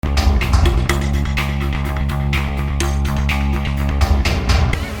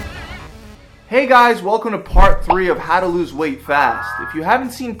Hey guys, welcome to part 3 of How to Lose Weight Fast. If you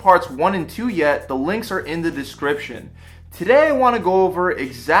haven't seen parts 1 and 2 yet, the links are in the description. Today I want to go over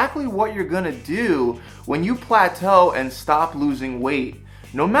exactly what you're going to do when you plateau and stop losing weight.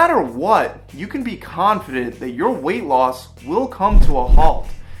 No matter what, you can be confident that your weight loss will come to a halt.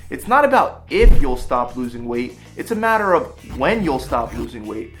 It's not about if you'll stop losing weight, it's a matter of when you'll stop losing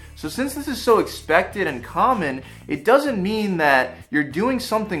weight. So since this is so expected and common, it doesn't mean that you're doing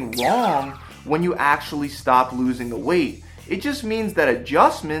something wrong when you actually stop losing the weight. It just means that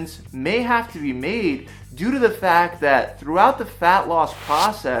adjustments may have to be made due to the fact that throughout the fat loss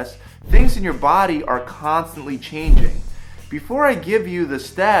process, things in your body are constantly changing. Before I give you the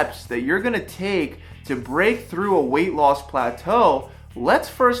steps that you're going to take to break through a weight loss plateau, let's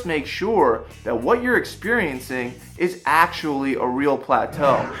first make sure that what you're experiencing is actually a real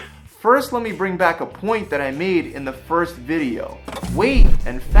plateau. First, let me bring back a point that I made in the first video. Weight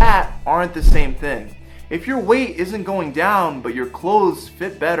and fat aren't the same thing. If your weight isn't going down but your clothes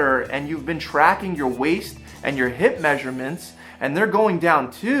fit better and you've been tracking your waist and your hip measurements and they're going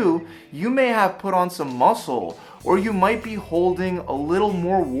down too, you may have put on some muscle or you might be holding a little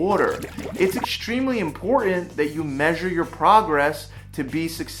more water. It's extremely important that you measure your progress to be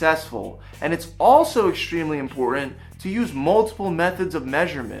successful. And it's also extremely important to use multiple methods of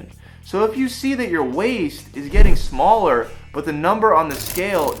measurement. So if you see that your waist is getting smaller, but the number on the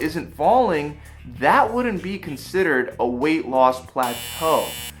scale isn't falling, that wouldn't be considered a weight loss plateau.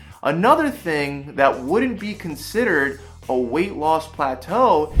 Another thing that wouldn't be considered a weight loss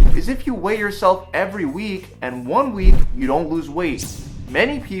plateau is if you weigh yourself every week and one week you don't lose weight.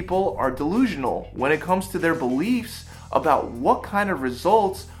 Many people are delusional when it comes to their beliefs about what kind of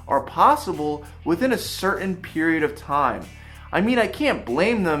results are possible within a certain period of time. I mean, I can't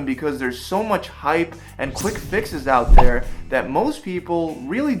blame them because there's so much hype and quick fixes out there that most people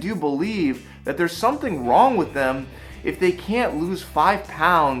really do believe that there's something wrong with them if they can't lose 5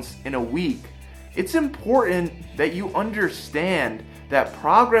 pounds in a week. It's important that you understand that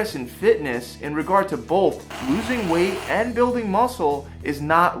progress in fitness in regard to both losing weight and building muscle is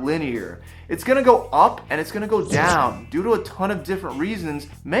not linear. It's going to go up and it's going to go down due to a ton of different reasons,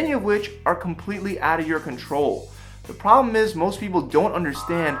 many of which are completely out of your control. The problem is most people don't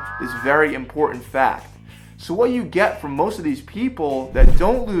understand this very important fact. So what you get from most of these people that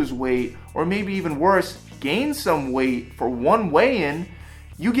don't lose weight, or maybe even worse, gain some weight for one weigh-in,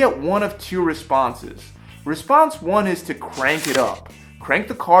 you get one of two responses. Response 1 is to crank it up. Crank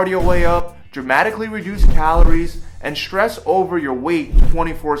the cardio way up, dramatically reduce calories, and stress over your weight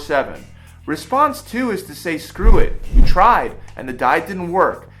 24/7. Response 2 is to say, screw it, you tried, and the diet didn't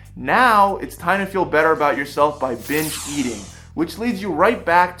work. Now it's time to feel better about yourself by binge eating, which leads you right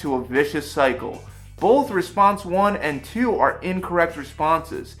back to a vicious cycle. Both response 1 and 2 are incorrect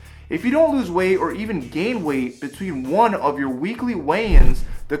responses. If you don't lose weight or even gain weight between one of your weekly weigh-ins,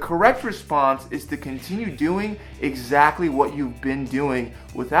 the correct response is to continue doing exactly what you've been doing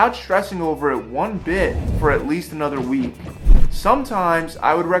without stressing over it one bit for at least another week. Sometimes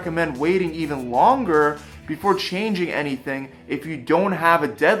I would recommend waiting even longer before changing anything if you don't have a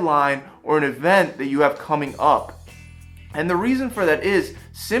deadline or an event that you have coming up. And the reason for that is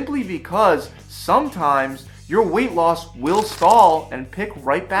simply because sometimes your weight loss will stall and pick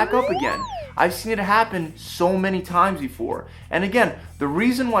right back up again. I've seen it happen so many times before. And again, the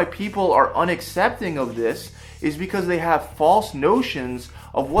reason why people are unaccepting of this is because they have false notions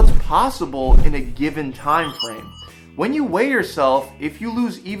of what's possible in a given time frame. When you weigh yourself, if you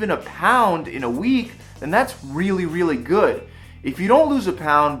lose even a pound in a week, then that's really, really good. If you don't lose a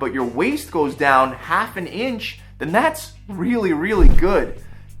pound, but your waist goes down half an inch, then that's really, really good.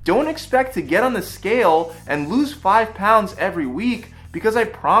 Don't expect to get on the scale and lose 5 pounds every week, because I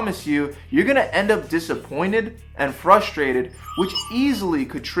promise you, you're gonna end up disappointed and frustrated, which easily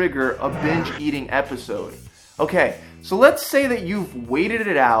could trigger a binge eating episode. Okay, so let's say that you've waited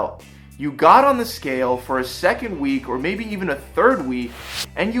it out. You got on the scale for a second week or maybe even a third week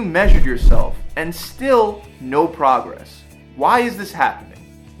and you measured yourself and still no progress. Why is this happening?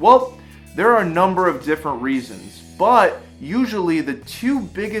 Well, there are a number of different reasons, but usually the two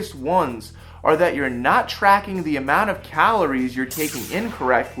biggest ones are that you're not tracking the amount of calories you're taking in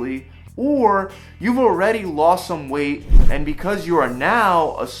correctly, or you've already lost some weight and because you are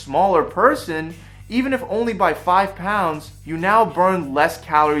now a smaller person, even if only by 5 pounds, you now burn less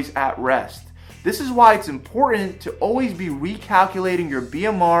calories at rest. This is why it's important to always be recalculating your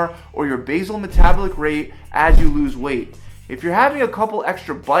BMR or your basal metabolic rate as you lose weight. If you're having a couple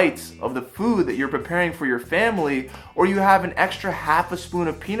extra bites of the food that you're preparing for your family, or you have an extra half a spoon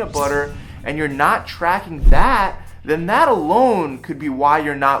of peanut butter and you're not tracking that, then that alone could be why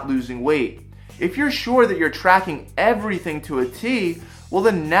you're not losing weight. If you're sure that you're tracking everything to a T, well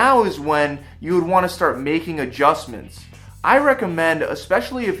then now is when you would want to start making adjustments. I recommend,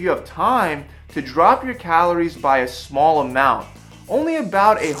 especially if you have time, to drop your calories by a small amount. Only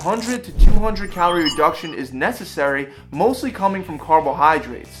about 100 to 200 calorie reduction is necessary, mostly coming from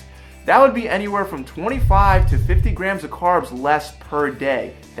carbohydrates. That would be anywhere from 25 to 50 grams of carbs less per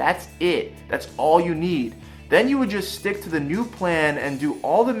day. That's it. That's all you need. Then you would just stick to the new plan and do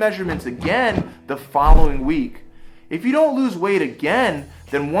all the measurements again the following week. If you don't lose weight again,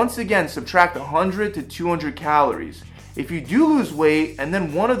 then once again subtract 100 to 200 calories. If you do lose weight and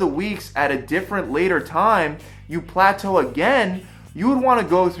then one of the weeks at a different later time you plateau again, you would want to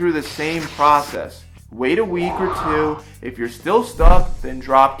go through the same process. Wait a week or two. If you're still stuck, then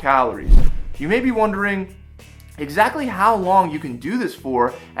drop calories. You may be wondering exactly how long you can do this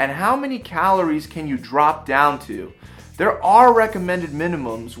for and how many calories can you drop down to. There are recommended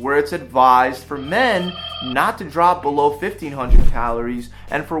minimums where it's advised for men not to drop below 1,500 calories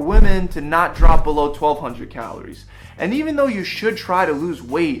and for women to not drop below 1,200 calories. And even though you should try to lose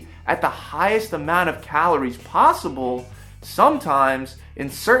weight at the highest amount of calories possible, sometimes in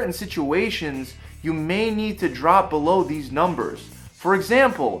certain situations you may need to drop below these numbers. For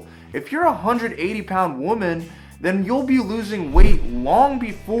example, if you're a 180-pound woman, then you'll be losing weight long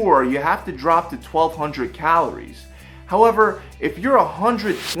before you have to drop to 1,200 calories. However, if you're a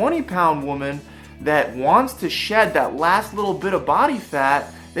 120-pound woman that wants to shed that last little bit of body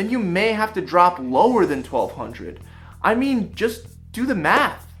fat, then you may have to drop lower than 1,200. I mean, just do the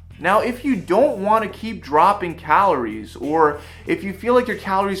math. Now, if you don't want to keep dropping calories, or if you feel like your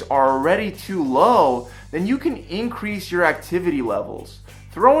calories are already too low, then you can increase your activity levels.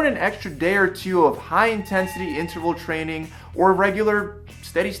 Throw in an extra day or two of high-intensity interval training or regular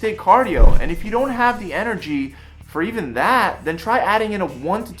steady-state cardio. And if you don't have the energy for even that, then try adding in a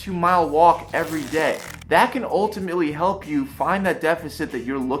 1 to 2 mile walk every day. That can ultimately help you find that deficit that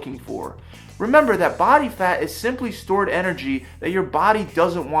you're looking for. Remember that body fat is simply stored energy that your body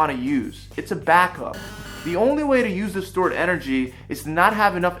doesn't want to use. It's a backup. The only way to use the stored energy is to not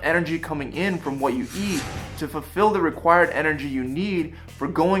have enough energy coming in from what you eat to fulfill the required energy you need for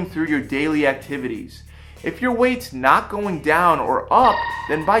going through your daily activities. If your weight's not going down or up,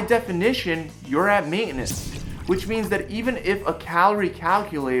 then by definition, you're at maintenance, which means that even if a calorie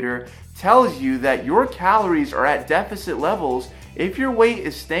calculator tells you that your calories are at deficit levels, if your weight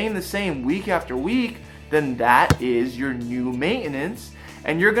is staying the same week after week, then that is your new maintenance,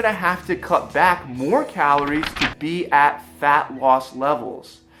 and you're gonna have to cut back more calories to be at fat loss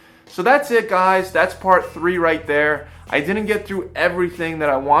levels. So that's it, guys. That's part 3 right there. I didn't get through everything that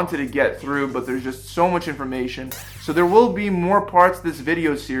I wanted to get through, but there's just so much information. So there will be more parts to this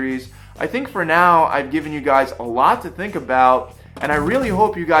video series. I think for now, I've given you guys a lot to think about, and I really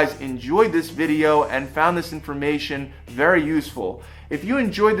hope you guys enjoyed this video and found this information very useful. If you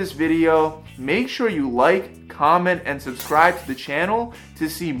enjoyed this video, make sure you like, comment, and subscribe to the channel to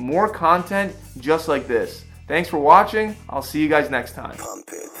see more content just like this. Thanks for watching. I'll see you guys next time.